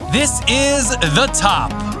This is The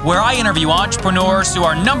Top, where I interview entrepreneurs who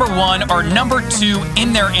are number one or number two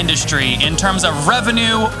in their industry in terms of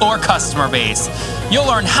revenue or customer base. You'll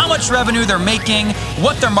learn how much revenue they're making,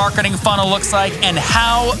 what their marketing funnel looks like, and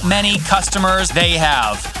how many customers they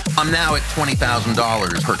have. I'm now at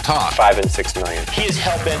 $20,000 per top. 5 and 6 million. He is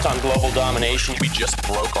hell-bent on global domination. We just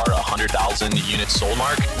broke our 100,000 units sold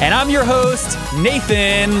mark. And I'm your host,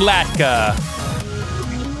 Nathan Latka.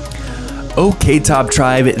 Okay, Top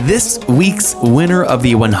Tribe, this week's winner of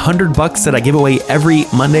the $100 that I give away every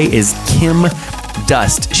Monday is Kim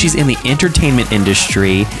Dust. She's in the entertainment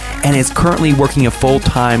industry and is currently working a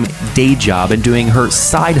full-time day job and doing her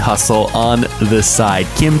side hustle on the side.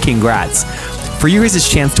 Kim, congrats. For you guys'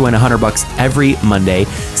 chance to win $100 every Monday,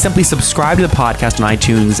 simply subscribe to the podcast on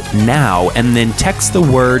iTunes now and then text the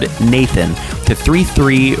word Nathan to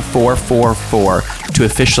 33444 to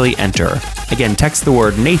officially enter. Again, text the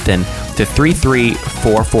word Nathan to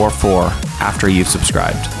 33444 after you've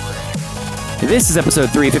subscribed. This is episode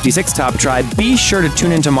 356, Top Tribe. Be sure to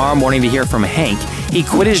tune in tomorrow morning to hear from Hank. He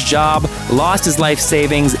quit his job, lost his life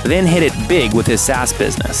savings, then hit it big with his SaaS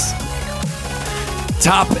business.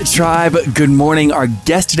 Top Tribe, good morning. Our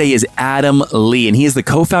guest today is Adam Lee, and he is the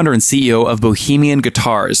co-founder and CEO of Bohemian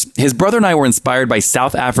Guitars. His brother and I were inspired by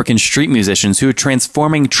South African street musicians who are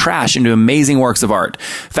transforming trash into amazing works of art.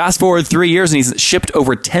 Fast forward 3 years, and he's shipped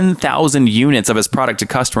over 10,000 units of his product to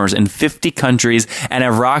customers in 50 countries and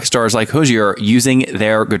have rock stars like Hozier using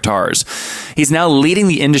their guitars. He's now leading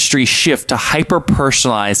the industry shift to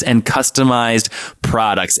hyper-personalized and customized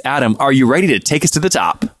products. Adam, are you ready to take us to the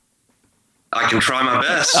top? I can try my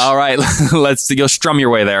best. All right, you'll strum your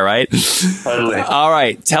way there, right? Totally. All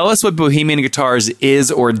right, tell us what Bohemian Guitars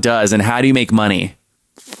is or does, and how do you make money?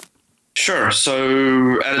 Sure.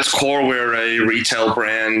 So at its core, we're a retail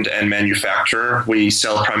brand and manufacturer. We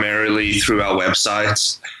sell primarily through our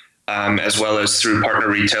websites, as well as through partner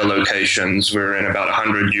retail locations. We're in about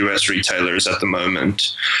 100 US retailers at the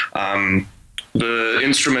moment. The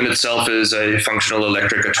instrument itself is a functional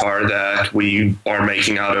electric guitar that we are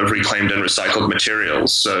making out of reclaimed and recycled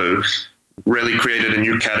materials. So really created a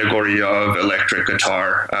new category of electric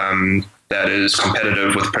guitar that is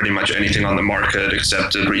competitive with pretty much anything on the market,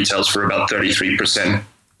 except it retails for about 33%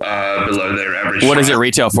 below their average. What does it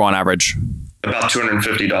retail for on average? About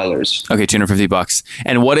 $250. Okay, $250.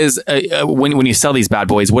 And what is, when you sell these bad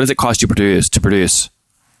boys, what does it cost you to produce?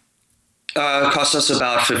 It costs us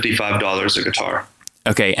about $55 a guitar.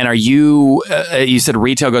 Okay, and are you said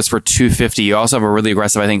retail goes for $250. You also have a really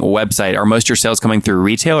aggressive, I think, website. Are most of your sales coming through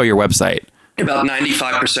retail or your website? About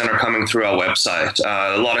 95% are coming through our website.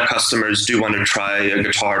 A lot of customers do want to try a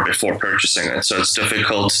guitar before purchasing it, so it's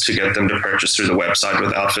difficult to get them to purchase through the website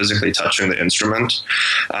without physically touching the instrument.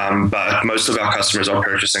 But most of our customers are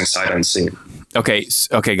purchasing sight unseen. Okay,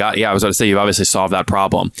 got it. Yeah, I was about to say, you've obviously solved that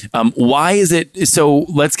problem. Why is it, so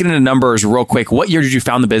let's get into numbers real quick. What year did you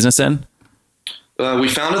found the business in? We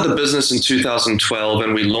founded the business in 2012,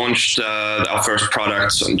 and we launched our first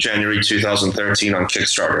products in January 2013 on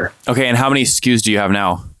Kickstarter. Okay, and how many SKUs do you have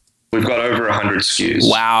now? We've got over 100 SKUs.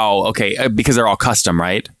 Wow, okay, because they're all custom,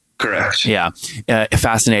 right? Correct. Yeah,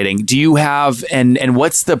 fascinating. Do you have, and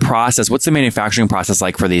what's the process? What's the manufacturing process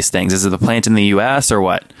like for these things? Is it the plant in the US or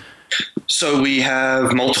what? So we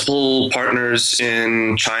have multiple partners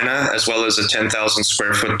in China, as well as a 10,000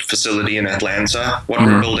 square foot facility in Atlanta. What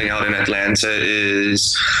we're building out in Atlanta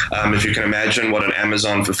is, if you can imagine what an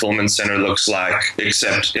Amazon fulfillment center looks like,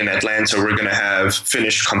 except in Atlanta, we're going to have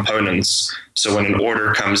finished components. So when an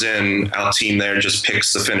order comes in, our team there just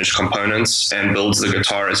picks the finished components and builds the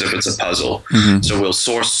guitar as if it's a puzzle. So we'll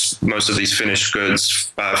source most of these finished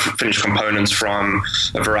goods, finished components from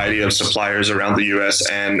a variety of suppliers around the US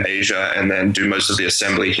and Asia, and then do most of the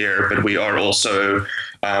assembly here. But we are also,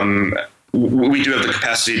 we do have the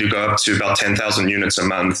capacity to go up to about 10,000 units a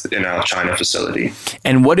month in our China facility.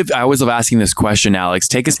 And what if, I always love asking this question, Alex,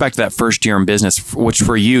 take us back to that first year in business, which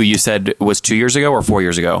for you said was 2 years ago or 4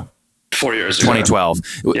 years ago? 4 years ago. 2012. Yeah.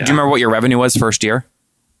 Do you remember what your revenue was first year?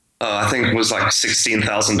 I think it was like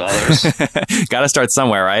 $16,000. Got to start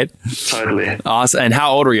somewhere, right? Totally. Awesome. And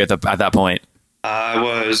how old were you at that point? I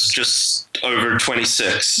was just over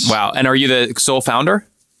 26. Wow. And are you the sole founder?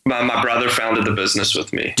 My brother founded the business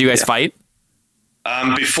with me. Do you guys fight?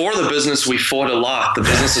 Before the business, we fought a lot. The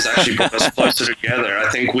business has actually brought us closer together. I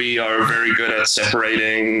think we are very good at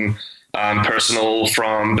separating personal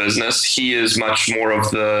from business. He is much more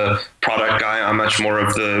of the product guy. I'm much more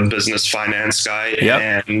of the business finance guy.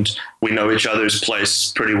 Yep. And we know each other's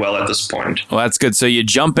place pretty well at this point. Well, that's good. So you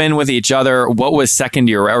jump in with each other. What was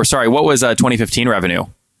what was 2015 revenue?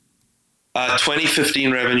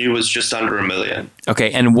 2015 revenue was just under $1 million.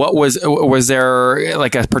 Okay, and was there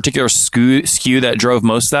like a particular SKU that drove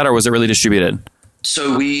most of that, or was it really distributed?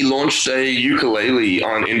 So we launched a ukulele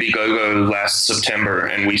on Indiegogo last September,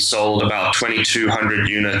 and we sold about 2,200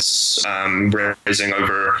 units, raising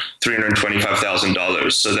over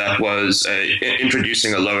 $325,000. So that was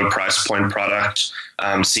introducing a lower price point product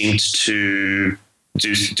seemed to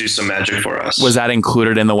do some magic for us. Was that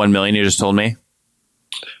included in the 1 million you just told me?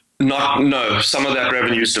 No. Some of that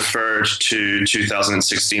revenue is deferred to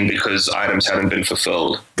 2016 because items haven't been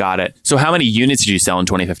fulfilled. Got it. So how many units did you sell in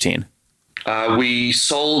 2015? We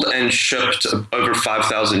sold and shipped over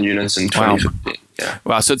 5,000 units in 2015. Yeah.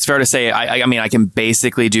 Wow. So it's fair to say, I mean, I can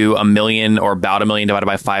basically do $1 million or about $1 million divided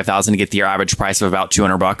by 5,000 to get the average price of about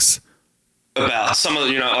 $200. About some of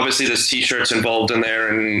obviously there's t-shirts involved in there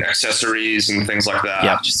and accessories and things like that.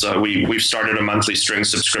 Yep. So we've started a monthly string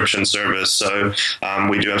subscription service. So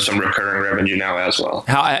we do have some recurring revenue now as well.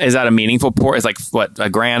 How is that a meaningful port? It's like what,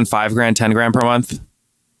 $1,000, $5,000, $10,000 per month?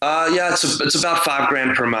 Yeah, it's about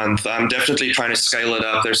 $5,000 per month. I'm definitely trying to scale it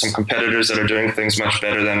up. There's some competitors that are doing things much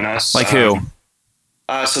better than us. Like who?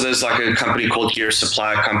 So there's like a company called Gear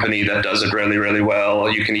Supply Company that does it really, really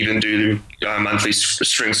well. You can even do monthly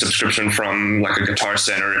string subscription from like a Guitar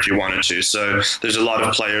Center if you wanted to. So there's a lot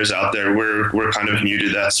of players out there. We're kind of new to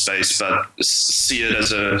that space, but see it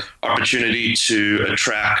as an opportunity to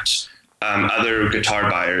attract other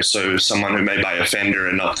guitar buyers. So someone who may buy a Fender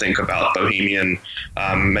and not think about Bohemian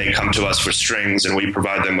may come to us for strings, and we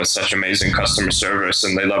provide them with such amazing customer service,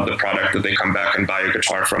 and they love the product that they come back and buy a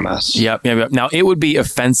guitar from us. Yep. Now, it would be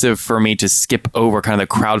offensive for me to skip over kind of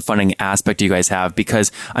the crowdfunding aspect you guys have,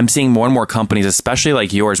 because I'm seeing more and more companies, especially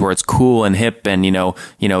like yours, where it's cool and hip, and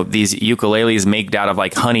these ukuleles made out of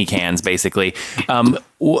like honey cans, basically.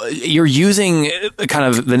 You're using kind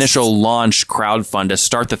of the initial launch crowdfund to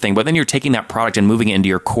start the thing, but then you're taking that product and moving it into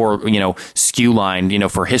your core, SKU line,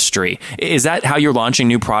 for history. Is that how you're launching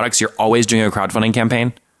new products? You're always doing a crowdfunding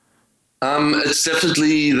campaign? It's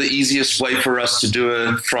definitely the easiest way for us to do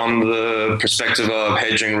it from the perspective of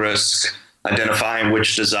hedging risk, identifying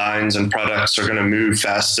which designs and products are going to move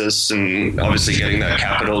fastest, and obviously getting that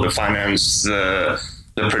capital to finance the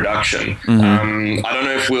production. Mm-hmm. I don't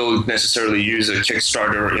know if we'll necessarily use a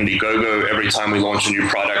Kickstarter or Indiegogo every time we launch a new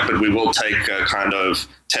product, but we will take a kind of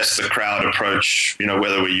test the crowd approach,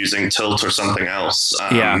 whether we're using Tilt or something else.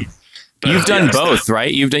 You've done both,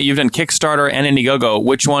 right? You've done Kickstarter and Indiegogo.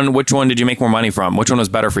 Which one did you make more money from? Which one was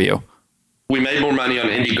better for you? We made more money on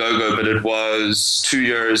Indiegogo, but it was 2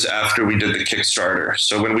 years after we did the Kickstarter.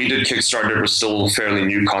 So when we did Kickstarter, it was still a fairly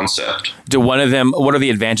new concept. What are the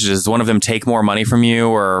advantages? Does one of them take more money from you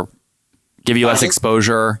or give you less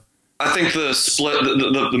exposure? I think the split,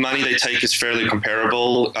 the money they take is fairly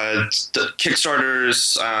comparable. The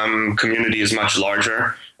Kickstarter's community is much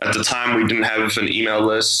larger. At the time, we didn't have an email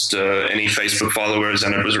list, any Facebook followers,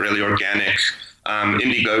 and it was really organic.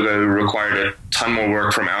 Indiegogo required a ton more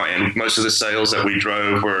work from our end. Most of the sales that we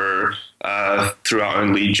drove were through our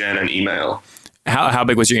own lead gen and email. How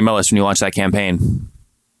big was your email list when you launched that campaign?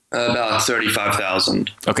 About 35,000.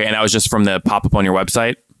 Okay, and that was just from the pop-up on your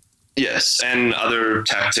website? Yes, and other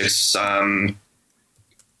tactics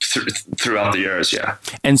throughout the years, yeah.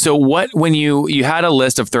 And so when you had a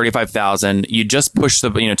list of 35,000, you just pushed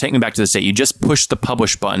take me back to the state, you just pushed the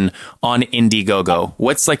publish button on Indiegogo.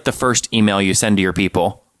 What's like the first email you send to your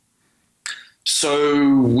people?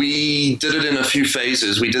 So we did it in a few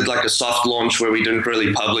phases. We did like a soft launch where we didn't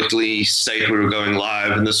really publicly state we were going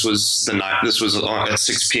live, and this was at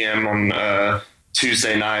 6 p.m. on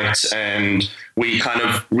Tuesday night, and we kind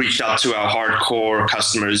of reached out to our hardcore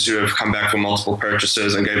customers who have come back from multiple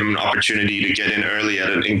purchases and gave them an opportunity to get in early at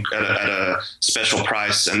a special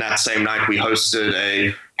price. And that same night, we hosted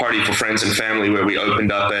a party for friends and family where we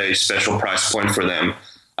opened up a special price point for them.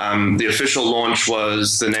 The official launch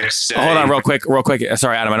was the next day. Hold on real quick.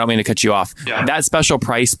 Sorry, Adam, I don't mean to cut you off. Yeah. That special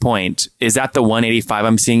price point, is that the 185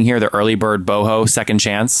 I'm seeing here, the early bird boho second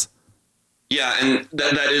chance? Yeah, and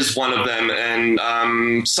that is one of them.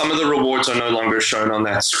 And some of the rewards are no longer shown on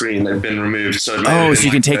that screen. They've been removed. So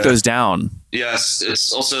you can take those down. Yes,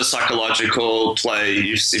 it's also a psychological play.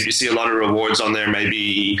 If you see a lot of rewards on there,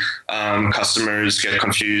 maybe customers get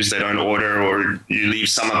confused, they don't order, or you leave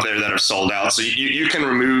some up there that are sold out. So you can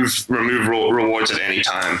remove rewards at any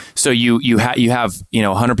time. So you have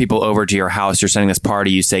 100 people over to your house. You're sending this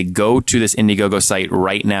party. You say, go to this Indiegogo site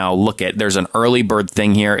right now. There's an early bird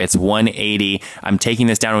thing here. It's 180. I'm taking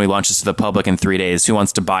this down when we launch this to the public in 3 days. Who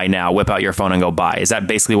wants to buy now? Whip out your phone and go buy. Is that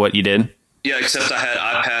basically what you did? Yeah, except I had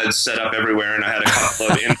iPads set up everywhere, and I had a couple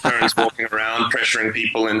of interns walking around pressuring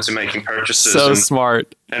people into making purchases. So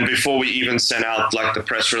smart. And before we even sent out like the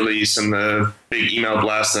press release and the big email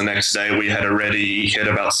blast the next day, we had already hit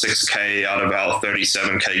about 6K out of our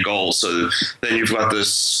 37K goal. So then you've got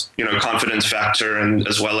this, confidence factor, and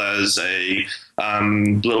as well as a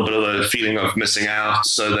little bit of a feeling of missing out.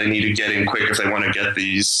 So they need to get in quick if they want to get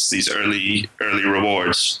these early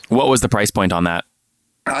rewards. What was the price point on that?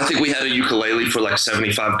 I think we had a ukulele for like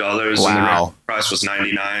 $75. Wow. And the regular price was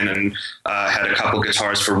 $99, and had a couple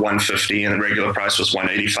guitars for $150, and the regular price was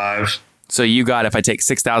 $185. So you got, if I take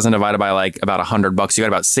 6,000 divided by like about $100, you got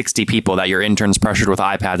about 60 people that your interns pressured with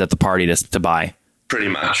iPads at the party to buy. Pretty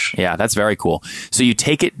much. Yeah, that's very cool. So you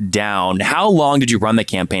take it down. How long did you run the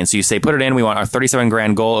campaign? So you say, put it in, we want our 37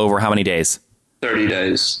 grand goal over how many days? 30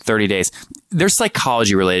 days. 30 days. There's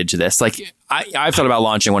psychology related to this. Like I've thought about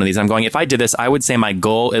launching one of these. I'm going, if I did this, I would say my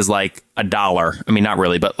goal is like $1. I mean, not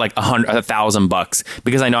really, but like $1,000,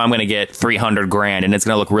 because I know I'm going to get 300 grand and it's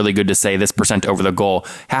going to look really good to say this % over the goal.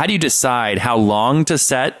 How do you decide how long to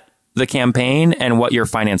set the campaign and what your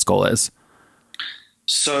finance goal is?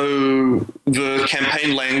 So the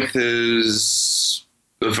campaign length is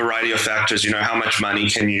a variety of factors. How much money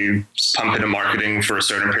can you pump into marketing for a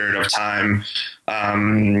certain period of time?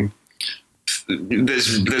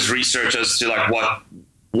 There's research as to like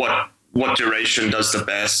what duration does the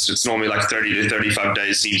best. It's normally like 30 to 35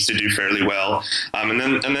 days seems to do fairly well. And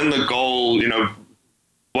then the goal,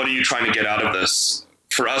 what are you trying to get out of this?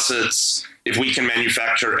 For us, it's if we can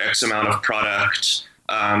manufacture X amount of product,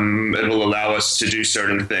 it will allow us to do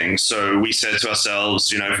certain things. So we said to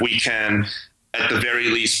ourselves, if we can at the very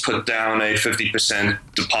least put down a 50%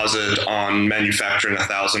 deposit on manufacturing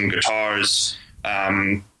 1,000 guitars,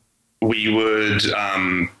 we would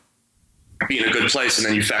be in a good place. And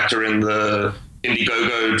then you factor in the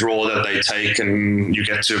Indiegogo draw that they take, and you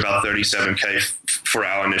get to about 37K for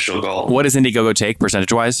our initial goal. What does Indiegogo take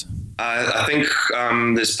percentage-wise? I think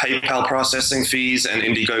there's PayPal processing fees and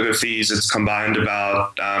Indiegogo fees. It's combined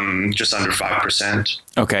about just under 5%.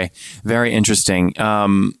 Okay, very interesting.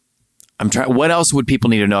 What else would people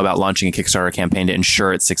need to know about launching a Kickstarter campaign to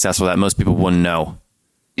ensure it's successful that most people wouldn't know?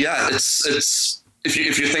 Yeah, it's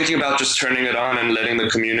if you're thinking about just turning it on and letting the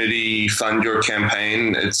community fund your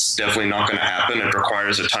campaign, it's definitely not going to happen. It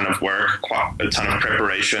requires a ton of work, a ton of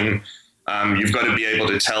preparation. You've got to be able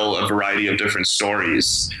to tell a variety of different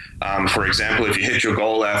stories. For example, if you hit your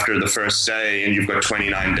goal after the first day and you've got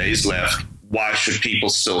 29 days left, why should people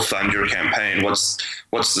still fund your campaign? What's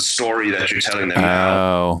the story that you're telling them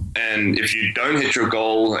now? And if you don't hit your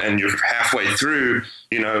goal and you're halfway through,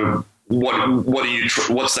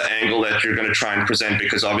 what's the angle that you're going to try and present?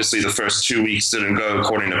 Because obviously the first 2 weeks didn't go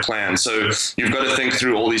according to plan. So you've got to think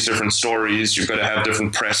through all these different stories. You've got to have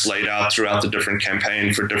different press laid out throughout the different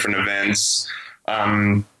campaign for different events.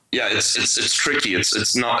 It's tricky.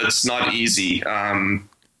 It's not easy.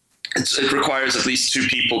 It requires at least 2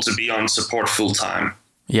 people to be on support full time.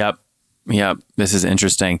 Yep. This is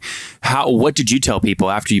interesting. What did you tell people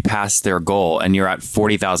after you passed their goal and you're at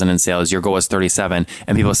 40,000 in sales? Your goal was 37,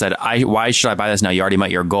 and people said, "Why should I buy this now? You already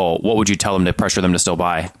met your goal." What would you tell them to pressure them to still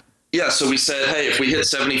buy? Yeah, so we said, hey, if we hit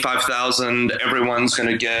 75,000, everyone's going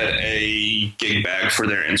to get a gig bag for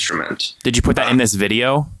their instrument. Did you put that in this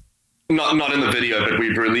video? Not in the video, but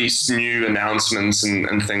we've released new announcements and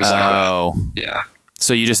things like that. Oh, yeah.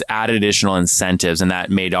 So you just added additional incentives, and that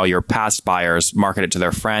made all your past buyers market it to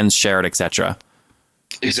their friends, share it, etc.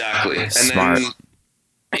 Exactly. And Smart. Then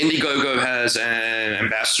Indiegogo has an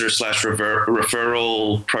ambassador /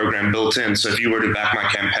 referral program built in. So if you were to back my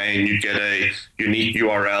campaign, you'd get a unique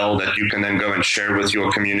URL that you can then go and share with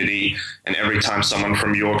your community. And every time someone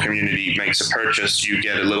from your community makes a purchase, you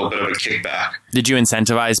get a little bit of a kickback. Did you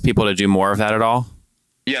incentivize people to do more of that at all?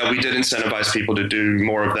 Yeah, we did incentivize people to do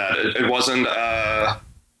more of that. It wasn't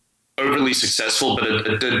overly successful, but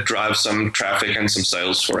it did drive some traffic and some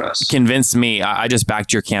sales for us. Convince me. I just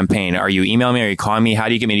backed your campaign. Are you emailing me? Are you calling me? How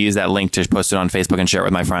do you get me to use that link to post it on Facebook and share it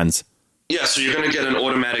with my friends? Yeah, so you're going to get an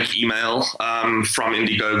automatic email from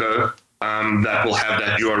Indiegogo that will have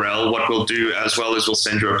that URL. What we'll do as well is we'll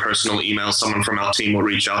send you a personal email. Someone from our team will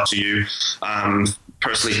reach out to you.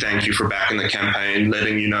 Personally, thank you for backing the campaign,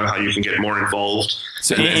 letting you know how you can get more involved.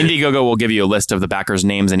 So Indiegogo will give you a list of the backers'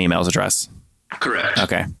 names and emails address. Correct.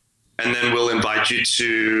 Okay. And then we'll invite you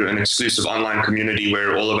to an exclusive online community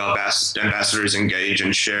where all of our ambassadors engage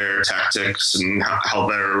and share tactics and how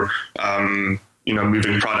they're,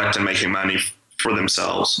 moving product and making money for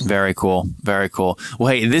themselves. Very cool. Very cool.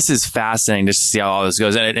 Well, hey, this is fascinating just to see how all this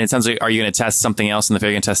goes. And it sounds like, are you going to test something else in the fair?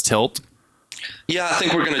 Are you going to test Tilt? Yeah, I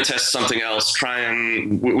think we're going to test something else.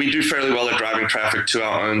 We do fairly well at driving traffic to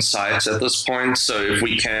our own sites at this point. So if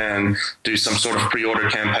we can do some sort of pre-order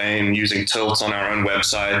campaign using Tilt on our own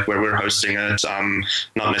website where we're hosting it,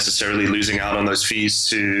 not necessarily losing out on those fees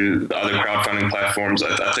to the other crowdfunding platforms,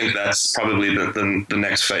 I think that's probably the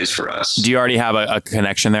next phase for us. Do you already have a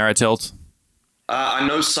connection there at Tilt? I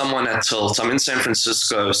know someone at Tilt. I'm in San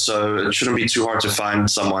Francisco, so it shouldn't be too hard to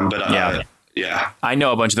find someone. But yeah. I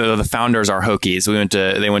know a bunch of the founders are Hokies.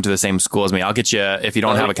 They went to the same school as me. I'll get you, if you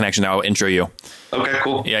don't have a connection, I'll intro you. Okay,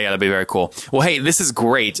 cool. Yeah, that'd be very cool. Well, hey, this is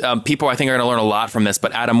great. People, I think, are going to learn a lot from this.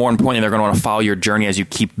 But Adam, more importantly, they're going to want to follow your journey as you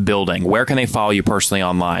keep building. Where can they follow you personally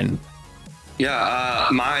online? Yeah,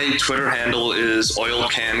 my Twitter handle is Oil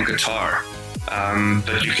Can Guitar.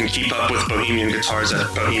 But you can keep up with Bohemian Guitars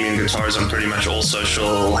at Bohemian Guitars on pretty much all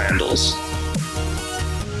social handles.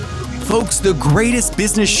 Folks, the greatest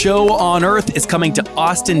business show on earth is coming to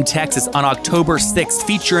Austin, Texas on October 6th,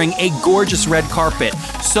 featuring a gorgeous red carpet.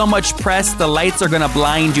 So much press, the lights are going to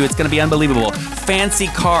blind you. It's going to be unbelievable. Fancy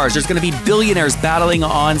cars. There's going to be billionaires battling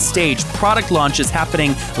on stage. Product launches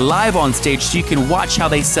happening live on stage so you can watch how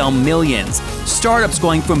they sell millions. Startups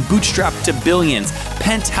going from bootstrap to billions.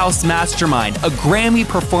 Penthouse Mastermind, a Grammy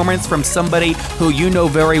performance from somebody who you know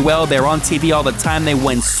very well. They're on TV all the time. They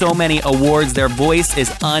win so many awards. Their voice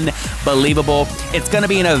is unbelievable. It's going to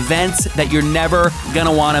be an event that you're never going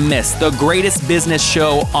to want to miss. The greatest business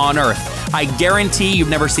show on earth. I guarantee you've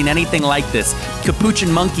never seen anything like this.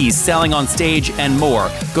 Capuchin monkeys selling on stage and more.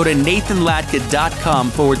 Go to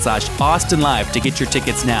nathanlatka.com/Austin Live to get your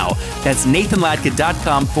tickets now. That's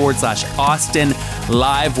nathanlatka.com/Austin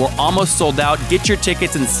Live. We're almost sold out. Get your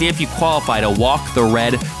tickets and see if you qualify to walk the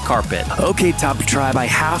red carpet. Okay, Top Tribe, I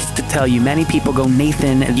have to tell you, many people go,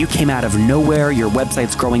 Nathan, you came out of nowhere. Your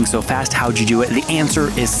website's growing so fast. How'd you do it? The answer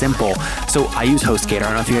is simple. So I use HostGator. I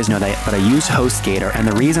don't know if you guys know that, but I use HostGator. And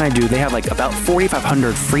the reason I do, they have like about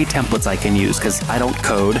 4,500 free templates I can use because I don't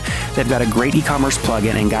code. They've got a great e-commerce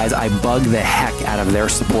plugin. And guys, I bug the heck out of their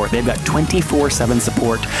support. They've got 24/7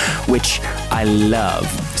 support, which I love.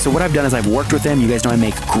 So what I've done is I've worked with them. You guys know I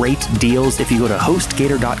make great deals. If you go to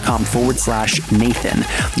hostgator.com/Nathan,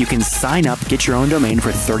 you can sign up, get your own domain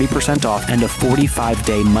for 30% off and a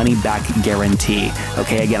 45-day money-back guarantee.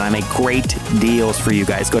 Okay, again, I make great deals for you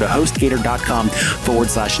guys. Go to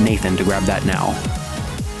hostgator.com/Nathan to grab that now.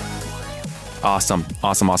 Awesome.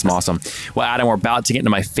 Well, Adam, we're about to get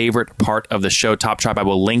into my favorite part of the show, Top Tribe. I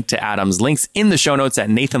will link to Adam's links in the show notes at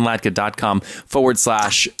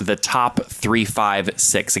nathanlatka.com/the top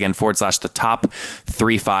 356. Again, /the top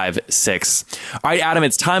 356. All right, Adam,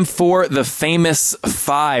 it's time for the famous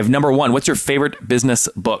five. Number one, what's your favorite business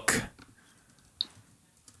book?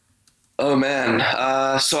 Oh, man.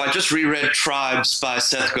 So I just reread Tribes by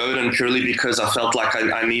Seth Godin purely because I felt like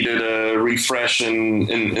I needed a refresh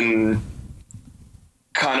in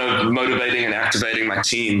kind of motivating and activating my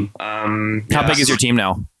team. How big is your team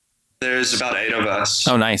now? There's about 8 of us.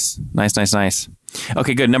 Oh, nice.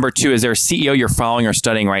 Okay, good. Number two, is there a CEO you're following or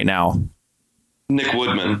studying right now? Nick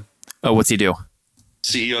Woodman. Oh, what's he do?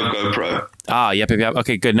 CEO of GoPro. Yep.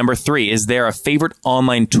 Okay, good. Number three, is there a favorite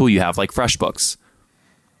online tool you have, like FreshBooks?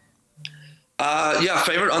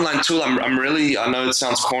 Favorite online tool. I'm really, I know it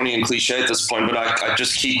sounds corny and cliche at this point, but I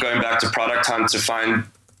just keep going back to Product Hunt to find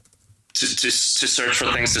to search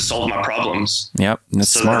for things to solve my problems. Yep, that's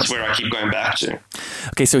smart. That's where I keep going back to.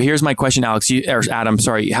 Okay, so here's my question, Alex. Adam,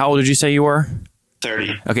 sorry. How old did you say you were?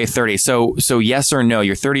 30. Okay, 30. So yes or no?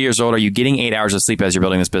 You're 30 years old. Are you getting 8 hours of sleep as you're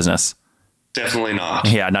building this business? Definitely not.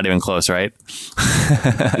 Yeah, not even close, right? No,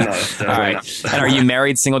 definitely All right. not. And are you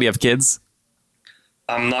married, single? Do you have kids?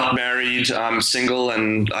 I'm not married. I'm single,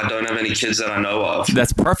 and I don't have any kids that I know of.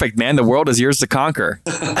 That's perfect, man. The world is yours to conquer.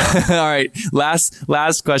 All right. Last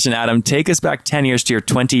question, Adam. Take us back 10 years to your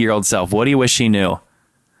 20-year-old self. What do you wish he knew?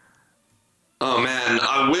 Oh, man.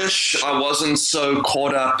 I wish I wasn't so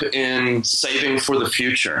caught up in saving for the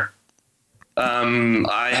future.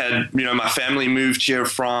 I had, my family moved here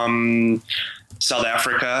from South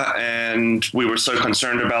Africa, and we were so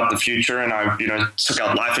concerned about the future, and I took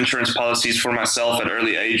out life insurance policies for myself at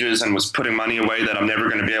early ages and was putting money away that I'm never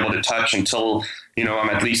going to be able to touch until I'm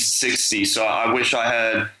at least 60. So I wish I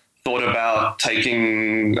had thought about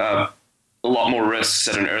taking a lot more risks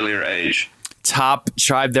at an earlier age. Top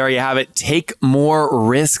Tribe, there you have it. Take more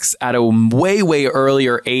risks at a way, way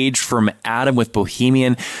earlier age from Adam with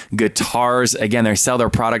Bohemian Guitars. Again, they sell their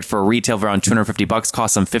product for retail for around $250,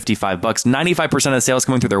 costs them $55. 95% of the sales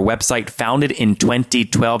coming through their website, founded in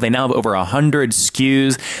 2012. They now have over 100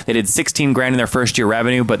 SKUs. They did $16,000 in their first year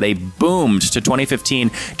revenue, but they boomed to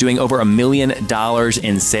 2015, doing over $1 million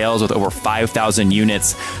in sales with over 5,000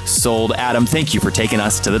 units sold. Adam, thank you for taking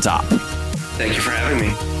us to the top. Thank you for having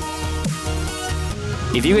me.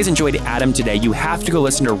 If you guys enjoyed Adam today, you have to go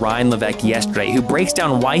listen to Ryan Levesque yesterday, who breaks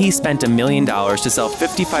down why he spent $1 million to sell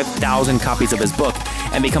 55,000 copies of his book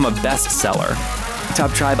and become a bestseller.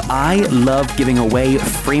 Top Tribe, I love giving away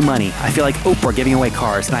free money. I feel like Oprah giving away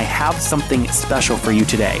cars, and I have something special for you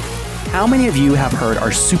today. How many of you have heard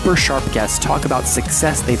our super sharp guests talk about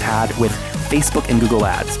success they've had with Facebook and Google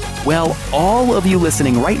Ads? Well, all of you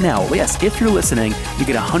listening right now, yes, if you're listening, you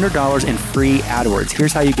get $100 in free AdWords.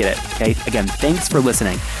 Here's how you get it, okay? Again, thanks for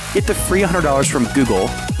listening. Get the free $100 from Google,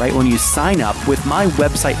 right, when you sign up with my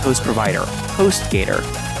website host provider, HostGator.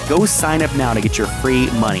 Go sign up now to get your free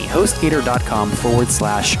money.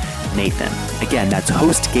 HostGator.com/Nathan. Again, that's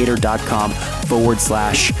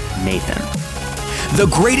HostGator.com/Nathan. The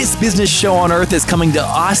greatest business show on earth is coming to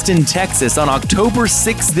Austin, Texas on October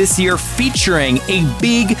 6th this year, featuring a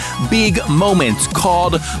big, big moment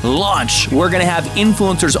called Launch. We're going to have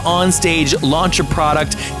influencers on stage, launch a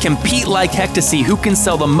product, compete like heck to see who can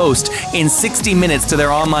sell the most in 60 minutes to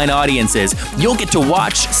their online audiences. You'll get to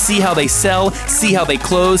watch, see how they sell, see how they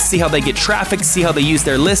close, see how they get traffic, see how they use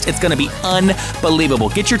their list. It's going to be unbelievable.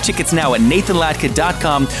 Get your tickets now at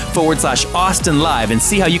nathanlatka.com/Austin Live and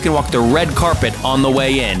see how you can walk the red carpet on the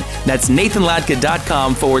way in. That's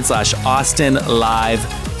nathanlatka.com/Austin Live.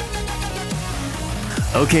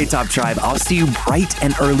 Okay, Top Tribe, I'll see you bright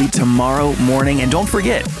and early tomorrow morning. And don't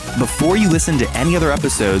forget, before you listen to any other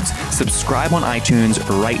episodes, subscribe on iTunes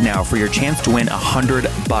right now for your chance to win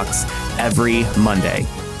 $100 every Monday.